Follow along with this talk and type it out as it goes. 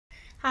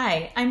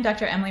Hi, I'm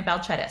Dr. Emily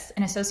Balcetis,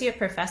 an Associate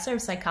Professor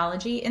of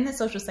Psychology in the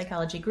Social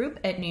Psychology Group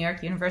at New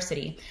York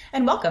University,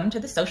 and welcome to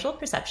the Social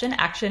Perception,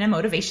 Action, and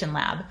Motivation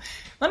Lab.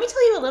 Let me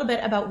tell you a little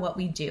bit about what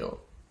we do.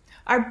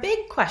 Our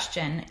big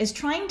question is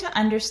trying to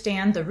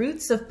understand the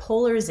roots of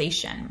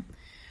polarization.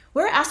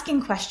 We're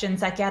asking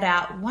questions that get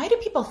at why do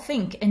people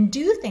think and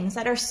do things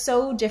that are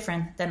so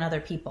different than other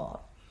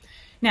people?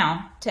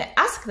 Now, to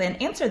ask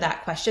and answer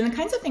that question, the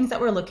kinds of things that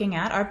we're looking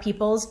at are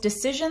people's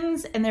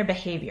decisions and their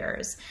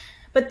behaviors.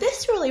 But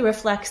this really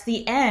reflects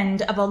the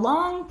end of a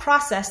long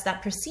process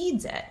that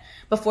precedes it.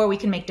 Before we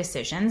can make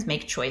decisions,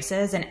 make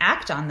choices, and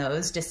act on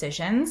those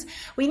decisions,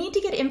 we need to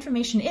get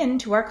information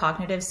into our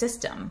cognitive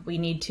system. We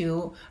need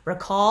to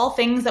recall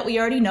things that we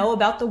already know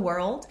about the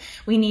world.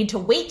 We need to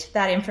weight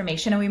that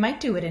information, and we might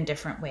do it in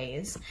different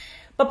ways.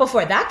 But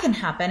before that can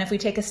happen, if we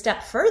take a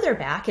step further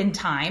back in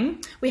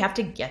time, we have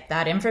to get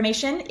that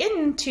information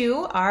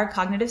into our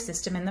cognitive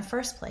system in the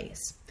first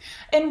place.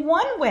 And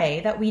one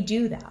way that we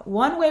do that,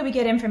 one way we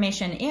get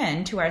information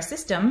into our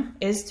system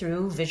is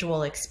through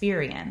visual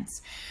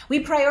experience.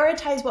 We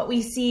prioritize what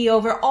we see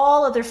over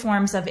all other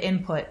forms of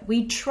input.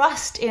 We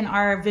trust in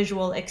our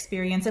visual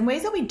experience in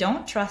ways that we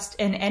don't trust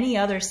in any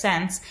other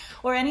sense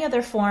or any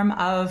other form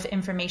of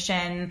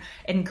information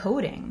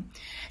encoding.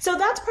 So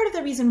that's part of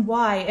the reason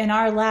why in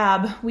our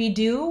lab we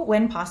do,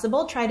 when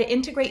possible, try to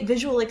integrate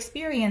visual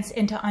experience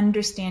into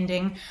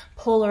understanding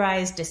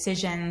polarized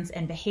decisions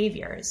and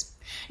behaviors.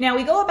 Now,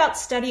 we go about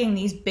studying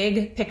these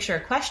big picture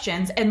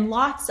questions in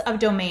lots of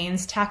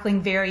domains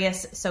tackling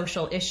various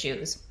social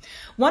issues.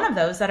 One of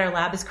those that our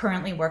lab is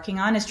currently working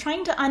on is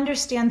trying to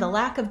understand the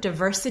lack of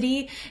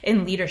diversity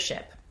in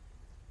leadership.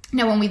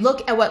 Now, when we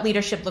look at what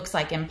leadership looks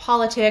like in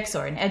politics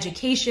or in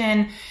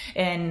education,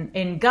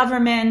 in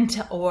government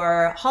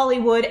or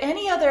Hollywood,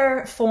 any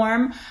other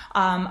form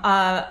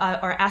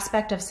or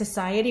aspect of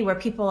society where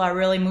people are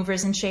really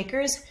movers and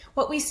shakers,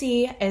 what we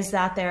see is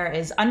that there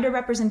is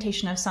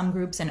underrepresentation of some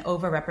groups and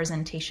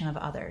overrepresentation of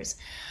others.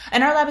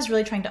 And our lab is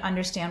really trying to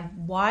understand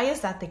why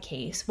is that the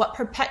case, what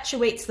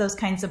perpetuates those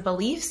kinds of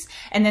beliefs,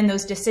 and then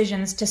those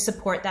decisions to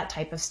support that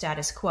type of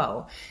status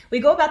quo. We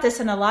go about this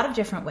in a lot of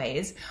different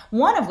ways,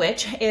 one of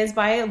which is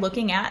by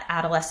looking at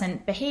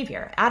adolescent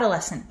behavior,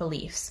 adolescent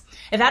beliefs.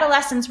 If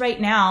adolescents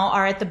right now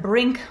are at the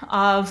brink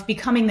of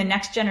becoming the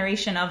next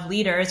generation of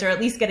leaders, or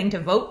at least getting to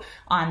vote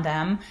on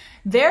them,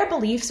 their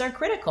beliefs are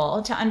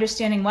critical to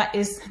understanding what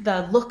is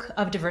the look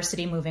of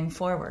diversity moving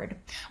forward.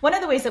 One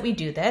of the ways that we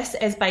do this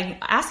is by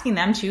asking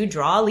them to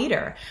draw a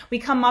leader. We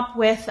come up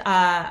with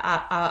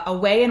a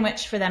way in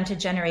which for them to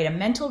generate a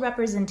mental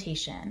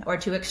representation or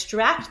to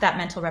extract that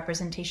mental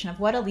representation of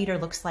what a leader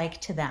looks like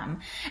to them,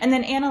 and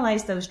then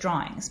analyze those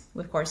drawings.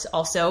 We, of course,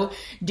 also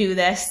do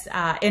this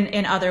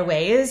in other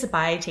ways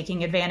by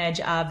taking advantage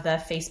of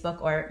the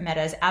Facebook or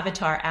Meta's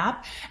Avatar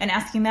app and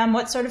asking them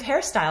what sort of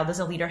hairstyle does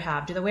a leader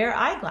have? Do they wear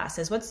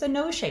eyeglasses? What's the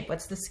nose shape?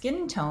 What's the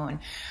skin tone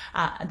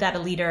that a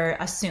leader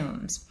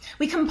assumes?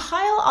 We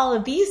compile all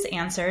of these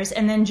answers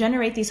and then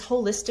generate these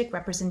holistic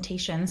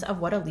representations of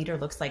what a leader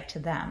looks like to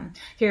them.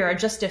 Here are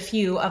just a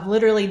few of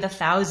literally the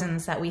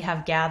thousands that we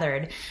have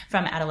gathered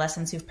from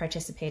adolescents who've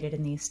participated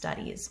in these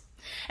studies.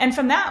 And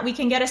from that, we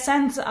can get a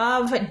sense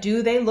of,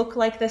 do they look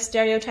like the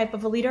stereotype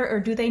of a leader or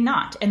do they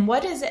not? And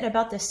what is it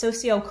about the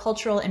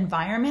socio-cultural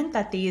environment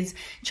that these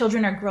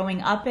children are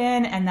growing up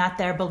in and that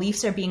their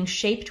beliefs are being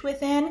shaped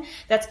within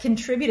that's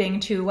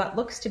contributing to what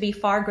looks to be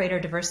far greater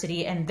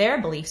diversity in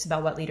their beliefs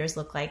about what leaders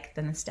look like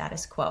than the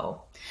status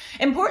quo?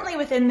 Importantly,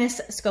 within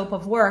this scope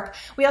of work,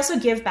 we also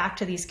give back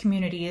to these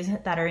communities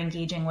that are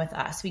engaging with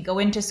us. We go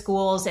into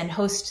schools and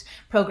host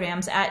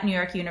programs at New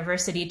York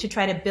University to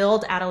try to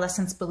build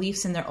adolescents'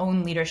 beliefs in their own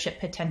leadership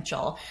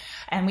potential.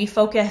 And we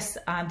focus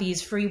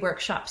these free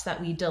workshops that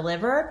we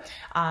deliver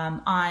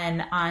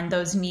on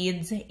those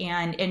needs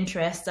and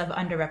interests of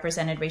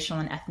underrepresented racial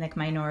and ethnic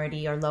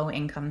minority or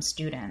low-income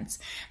students.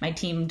 My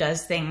team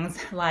does things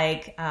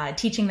like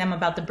teaching them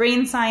about the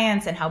brain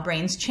science and how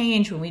brains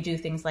change when we do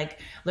things like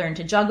learn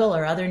to juggle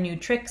or other new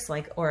tricks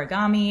like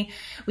origami.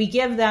 We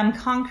give them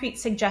concrete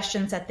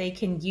suggestions that they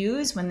can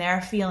use when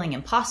they're feeling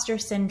imposter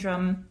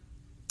syndrome,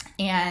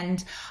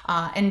 and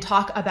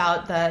talk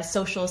about the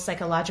social,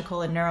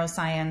 psychological, and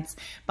neuroscience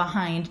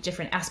behind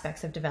different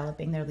aspects of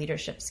developing their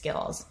leadership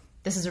skills.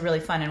 This is a really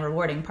fun and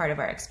rewarding part of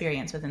our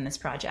experience within this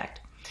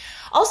project.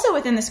 Also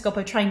within the scope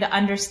of trying to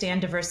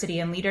understand diversity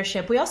and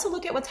leadership, we also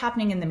look at what's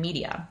happening in the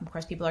media. Of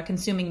course, people are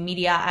consuming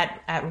media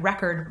at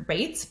record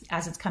rates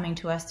as it's coming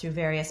to us through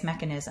various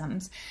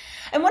mechanisms.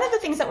 And one of the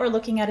things that we're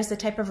looking at is the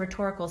type of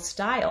rhetorical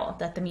style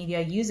that the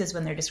media uses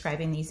when they're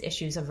describing these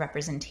issues of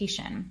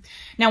representation.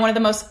 Now, one of the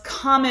most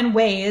common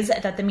ways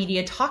that the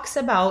media talks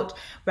about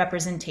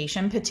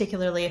representation,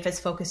 particularly if it's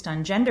focused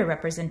on gender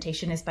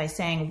representation, is by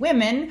saying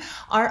women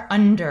are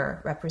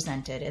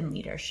underrepresented in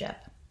leadership.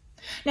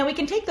 Now, we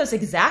can take those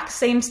exact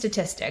same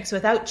statistics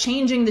without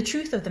changing the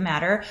truth of the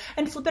matter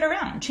and flip it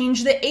around,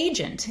 change the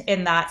agent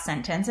in that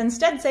sentence,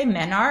 instead say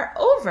men are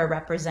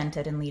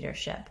overrepresented in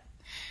leadership.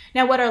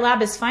 Now, what our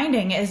lab is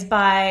finding is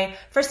by,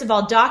 first of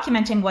all,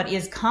 documenting what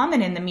is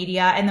common in the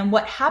media and then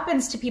what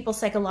happens to people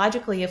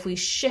psychologically if we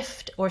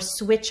shift or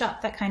switch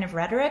up that kind of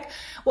rhetoric,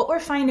 what we're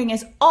finding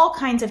is all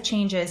kinds of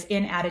changes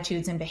in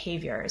attitudes and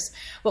behaviors.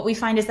 What we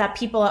find is that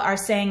people are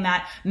saying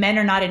that men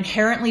are not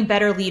inherently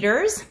better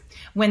leaders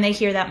when they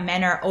hear that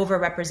men are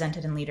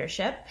overrepresented in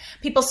leadership.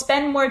 People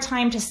spend more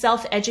time to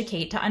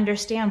self-educate, to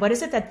understand what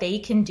is it that they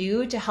can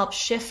do to help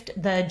shift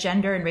the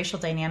gender and racial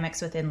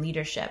dynamics within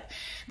leadership.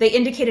 They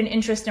indicate an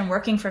interest in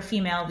working for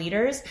female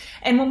leaders.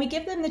 And when we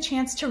give them the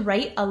chance to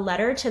write a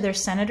letter to their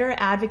senator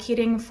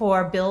advocating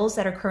for bills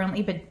that are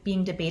currently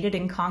being debated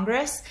in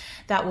Congress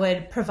that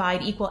would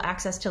provide equal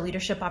access to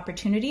leadership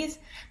opportunities,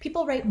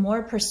 people write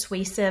more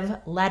persuasive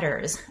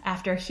letters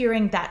after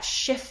hearing that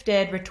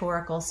shifted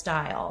rhetorical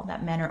style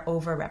that men are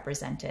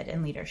overrepresented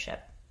in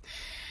leadership.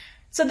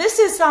 So this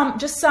is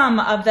just some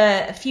of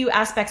the few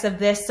aspects of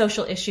this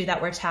social issue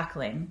that we're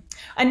tackling.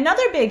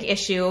 Another big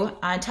issue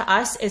to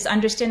us is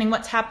understanding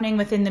what's happening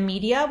within the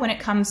media when it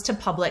comes to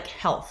public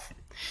health.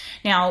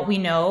 Now, we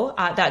know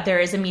that there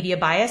is a media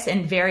bias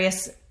in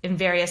various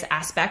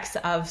aspects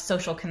of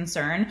social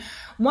concern.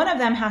 One of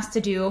them has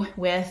to do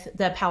with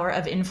the power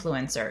of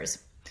influencers.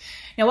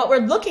 Now, what we're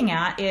looking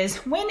at is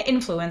when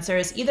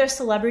influencers, either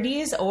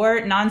celebrities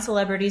or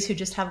non-celebrities who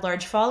just have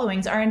large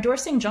followings, are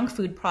endorsing junk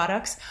food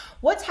products,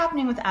 what's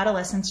happening with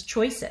adolescents'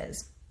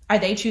 choices? Are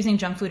they choosing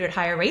junk food at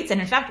higher rates?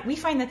 And in fact, we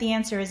find that the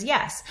answer is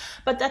yes,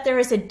 but that there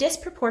is a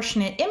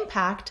disproportionate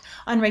impact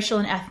on racial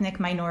and ethnic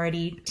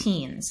minority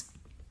teens.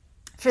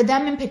 For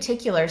them in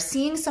particular,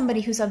 seeing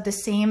somebody who's of the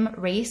same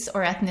race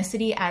or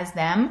ethnicity as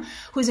them,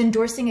 who's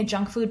endorsing a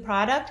junk food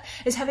product,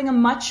 is having a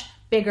much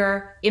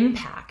bigger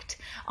impact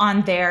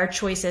on their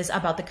choices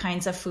about the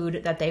kinds of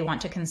food that they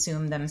want to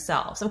consume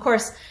themselves. Of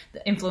course,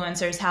 the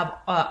influencers have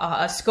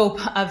a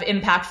scope of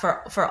impact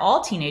for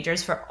all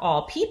teenagers, for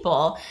all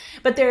people,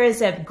 but there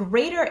is a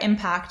greater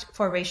impact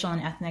for racial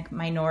and ethnic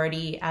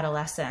minority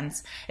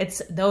adolescents.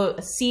 It's though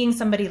seeing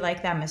somebody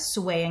like them is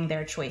swaying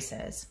their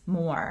choices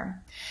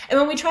more. And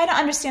when we try to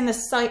understand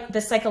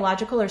the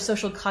psychological or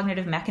social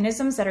cognitive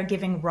mechanisms that are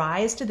giving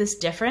rise to this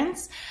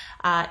difference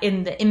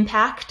in the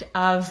impact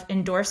of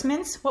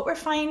endorsements, what we're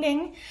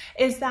finding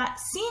is that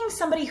seeing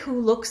somebody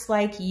who looks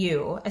like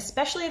you,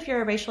 especially if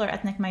you're a racial or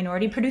ethnic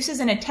minority, produces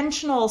an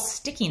attentional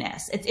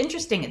stickiness. It's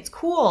interesting, it's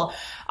cool.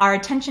 Our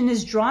attention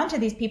is drawn to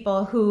these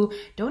people who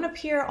don't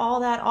appear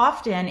all that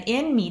often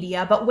in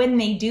media, but when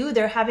they do,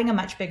 they're having a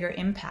much bigger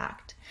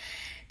impact.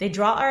 They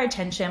draw our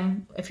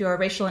attention. If you're a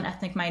racial and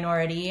ethnic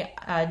minority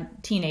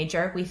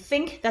teenager, we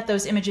think that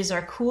those images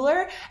are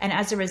cooler, and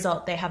as a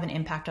result, they have an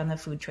impact on the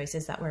food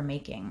choices that we're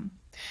making.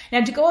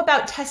 Now, to go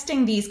about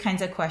testing these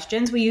kinds of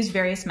questions, we use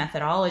various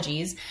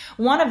methodologies.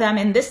 One of them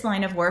in this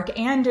line of work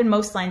and in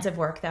most lines of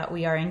work that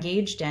we are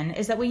engaged in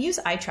is that we use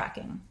eye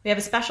tracking. We have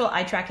a special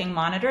eye tracking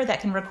monitor that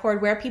can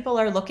record where people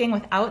are looking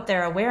without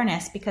their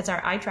awareness because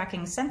our eye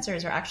tracking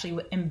sensors are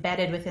actually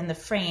embedded within the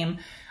frame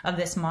of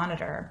this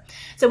monitor.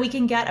 So we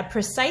can get a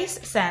precise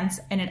sense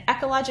in an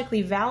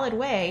ecologically valid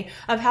way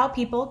of how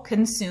people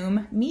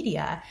consume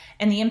media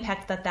and the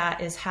impact that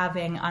that is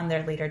having on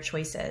their later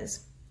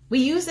choices. We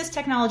use this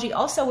technology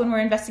also when we're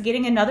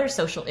investigating another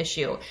social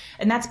issue,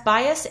 and that's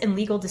bias in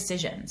legal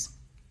decisions.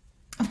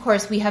 Of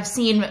course, we have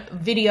seen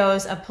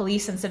videos of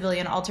police and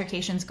civilian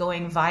altercations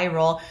going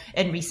viral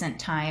in recent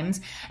times,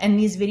 and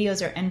these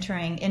videos are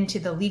entering into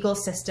the legal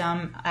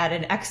system at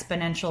an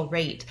exponential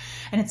rate.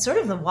 And it's sort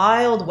of the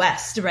Wild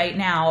West right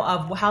now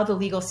of how the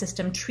legal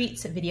system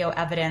treats video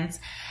evidence,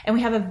 and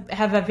we have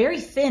a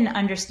very thin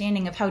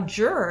understanding of how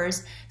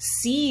jurors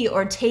see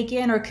or take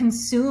in or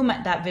consume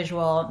that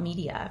visual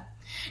media.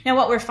 Now,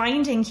 what we're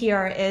finding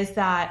here is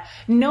that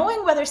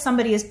knowing whether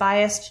somebody is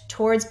biased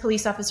towards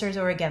police officers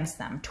or against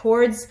them,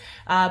 towards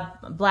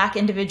Black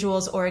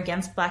individuals or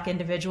against Black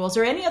individuals,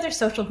 or any other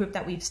social group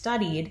that we've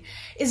studied,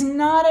 is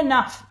not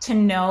enough to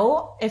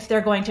know if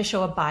they're going to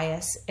show a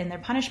bias in their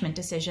punishment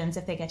decisions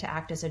if they get to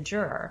act as a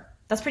juror.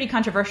 That's pretty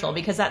controversial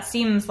because that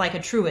seems like a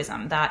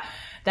truism, that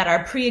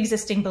our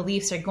pre-existing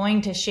beliefs are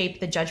going to shape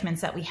the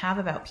judgments that we have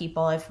about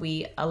people if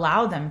we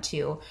allow them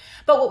to.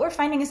 But what we're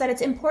finding is that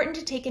it's important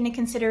to take into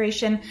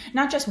consideration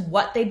not just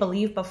what they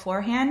believe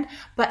beforehand,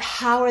 but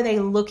how are they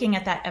looking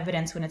at that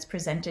evidence when it's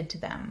presented to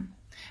them.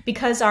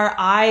 Because our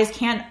eyes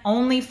can't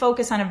only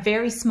focus on a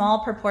very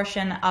small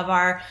proportion of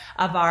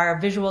our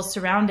visual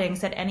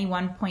surroundings at any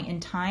one point in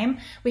time,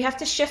 we have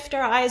to shift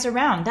our eyes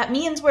around. That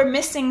means we're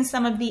missing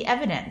some of the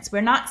evidence.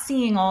 We're not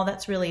seeing all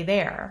that's really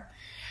there.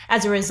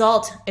 As a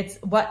result, it's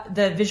what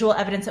the visual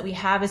evidence that we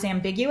have is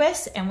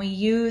ambiguous, and we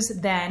use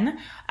then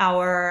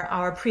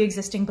our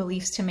pre-existing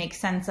beliefs to make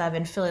sense of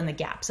and fill in the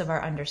gaps of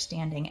our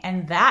understanding.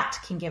 And that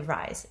can give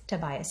rise to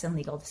bias in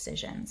legal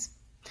decisions.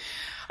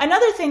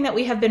 Another thing that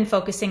we have been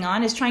focusing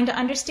on is trying to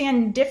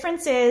understand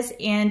differences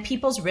in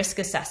people's risk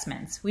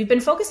assessments. We've been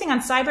focusing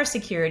on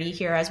cybersecurity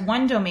here as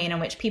one domain in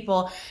which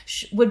people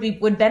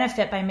would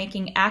benefit by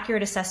making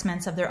accurate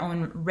assessments of their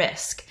own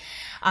risk,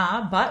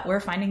 but we're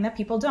finding that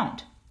people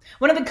don't.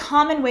 One of the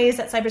common ways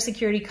that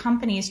cybersecurity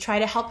companies try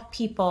to help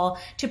people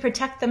to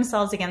protect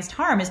themselves against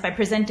harm is by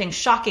presenting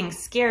shocking,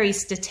 scary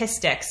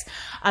statistics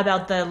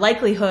about the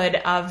likelihood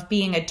of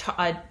being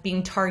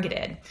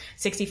targeted.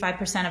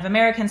 65% of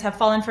Americans have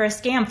fallen for a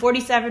scam.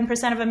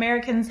 47% of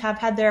Americans have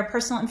had their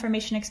personal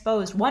information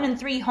exposed. 1 in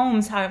 3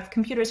 homes have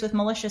computers with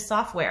malicious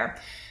software.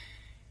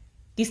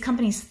 These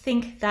companies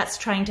think that's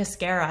trying to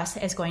scare us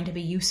is going to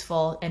be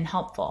useful and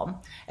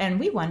helpful. And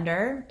we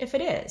wonder if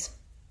it is.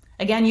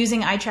 Again,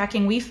 using eye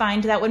tracking, we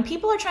find that when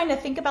people are trying to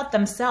think about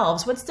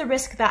themselves, what's the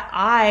risk that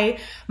I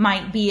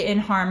might be in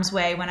harm's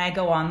way when I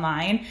go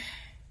online?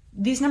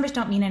 These numbers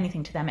don't mean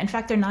anything to them. In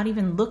fact, they're not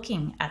even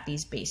looking at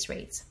these base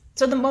rates.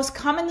 So the most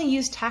commonly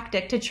used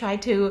tactic to try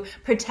to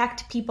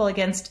protect people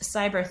against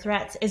cyber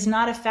threats is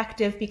not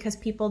effective because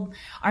people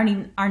are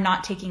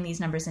not taking these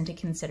numbers into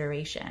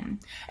consideration.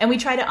 And we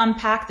try to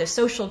unpack the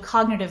social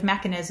cognitive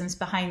mechanisms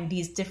behind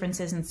these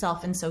differences in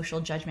self and social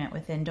judgment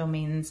within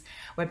domains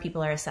where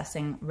people are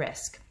assessing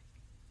risk.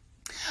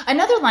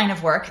 Another line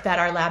of work that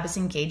our lab is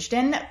engaged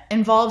in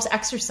involves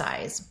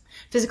exercise.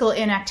 Physical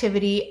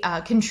inactivity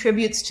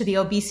contributes to the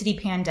obesity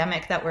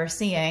pandemic that we're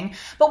seeing,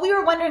 but we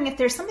were wondering if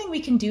there's something we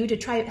can do to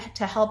try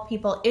to help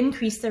people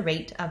increase the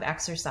rate of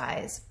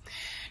exercise.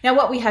 Now,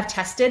 what we have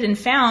tested and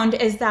found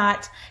is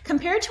that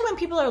compared to when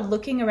people are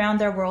looking around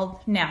their world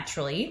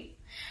naturally,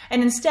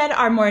 and instead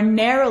are more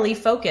narrowly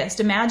focused,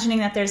 imagining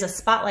that there's a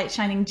spotlight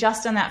shining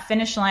just on that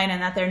finish line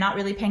and that they're not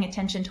really paying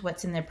attention to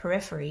what's in their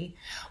periphery,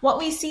 what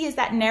we see is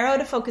that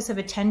narrowed focus of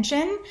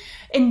attention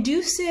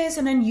induces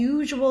an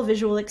unusual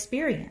visual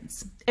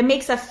experience. It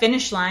makes a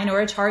finish line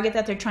or a target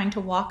that they're trying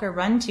to walk or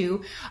run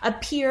to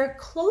appear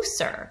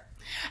closer.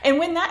 And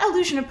when that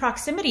illusion of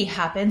proximity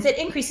happens, it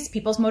increases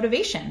people's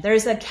motivation.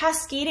 There's a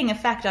cascading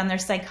effect on their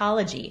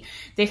psychology.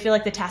 They feel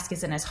like the task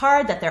isn't as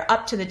hard, that they're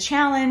up to the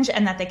challenge,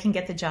 and that they can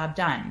get the job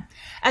done.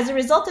 As a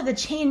result of the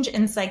change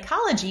in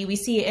psychology, we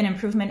see an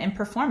improvement in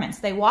performance.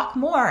 They walk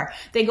more.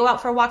 They go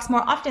out for walks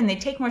more often. They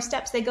take more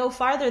steps. They go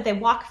farther. They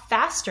walk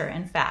faster,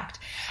 in fact.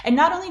 And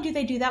not only do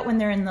they do that when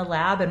they're in the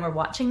lab and we're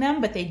watching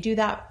them, but they do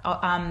that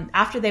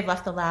after they've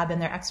left the lab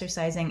and they're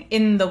exercising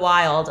in the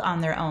wild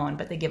on their own,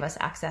 but they give us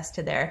access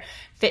to their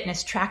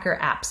fitness tracker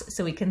apps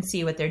so we can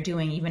see what they're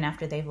doing even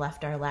after they've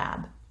left our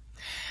lab.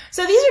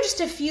 So these are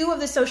just a few of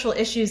the social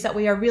issues that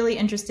we are really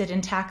interested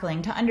in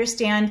tackling to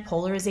understand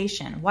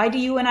polarization. Why do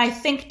you and I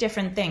think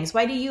different things?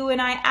 Why do you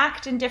and I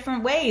act in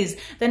different ways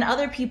than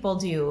other people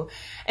do?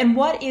 And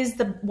what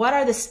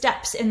are the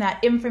steps in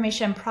that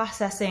information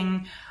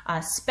processing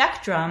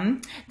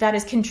spectrum that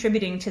is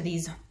contributing to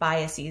these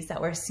biases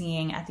that we're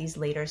seeing at these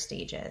later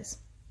stages?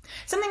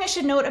 Something I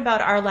should note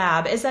about our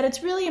lab is that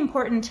it's really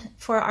important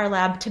for our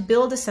lab to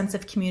build a sense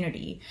of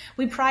community.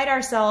 We pride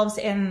ourselves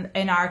in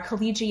our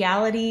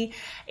collegiality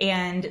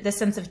and the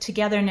sense of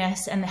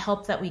togetherness and the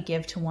help that we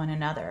give to one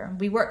another.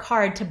 We work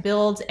hard to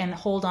build and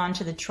hold on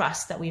to the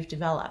trust that we've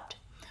developed.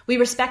 We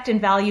respect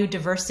and value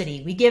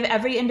diversity. We give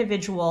every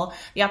individual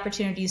the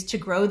opportunities to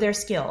grow their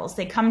skills.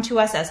 They come to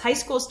us as high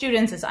school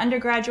students, as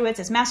undergraduates,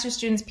 as master's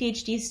students,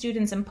 PhD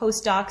students, and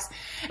postdocs.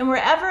 And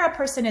wherever a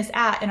person is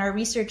at in our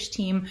research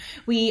team,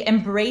 we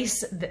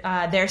embrace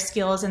their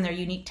skills and their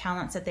unique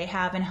talents that they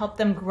have and help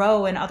them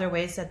grow in other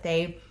ways that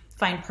they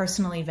find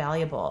personally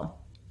valuable.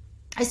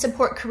 I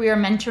support career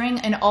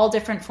mentoring in all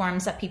different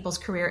forms that people's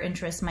career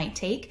interests might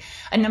take.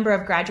 A number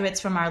of graduates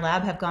from our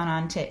lab have gone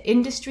on to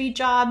industry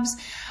jobs.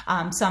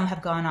 Some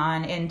have gone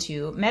on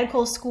into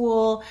medical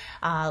school,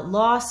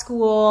 law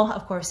school,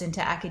 of course,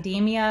 into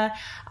academia.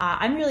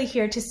 I'm really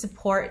here to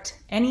support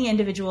any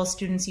individual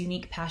student's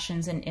unique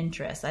passions and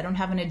interests. I don't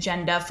have an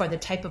agenda for the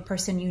type of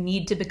person you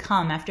need to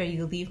become after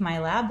you leave my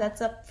lab. That's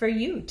up for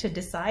you to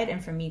decide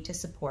and for me to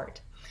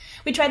support.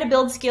 We try to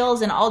build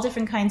skills in all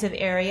different kinds of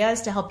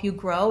areas to help you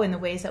grow in the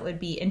ways that would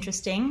be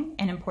interesting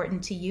and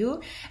important to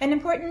you. And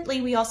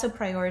importantly, we also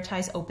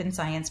prioritize open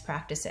science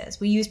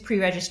practices. We use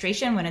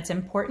pre-registration when it's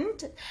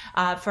important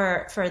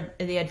for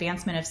the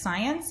advancement of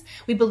science.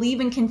 We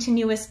believe in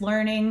continuous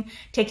learning,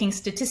 taking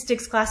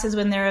statistics classes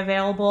when they're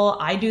available.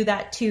 I do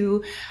that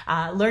too.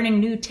 Learning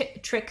new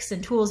tricks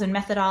and tools and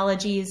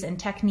methodologies and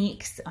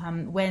techniques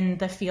when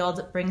the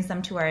field brings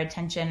them to our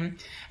attention.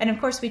 And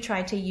of course, we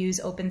try to use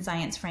open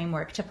science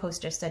framework to post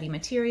our study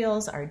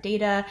materials, our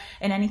data,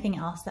 and anything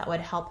else that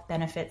would help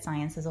benefit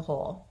science as a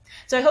whole.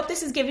 So I hope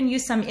this has given you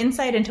some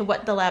insight into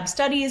what the lab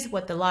studies,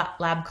 what the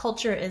lab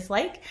culture is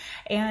like,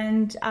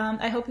 and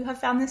I hope you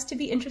have found this to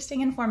be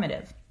interesting and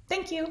informative.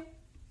 Thank you.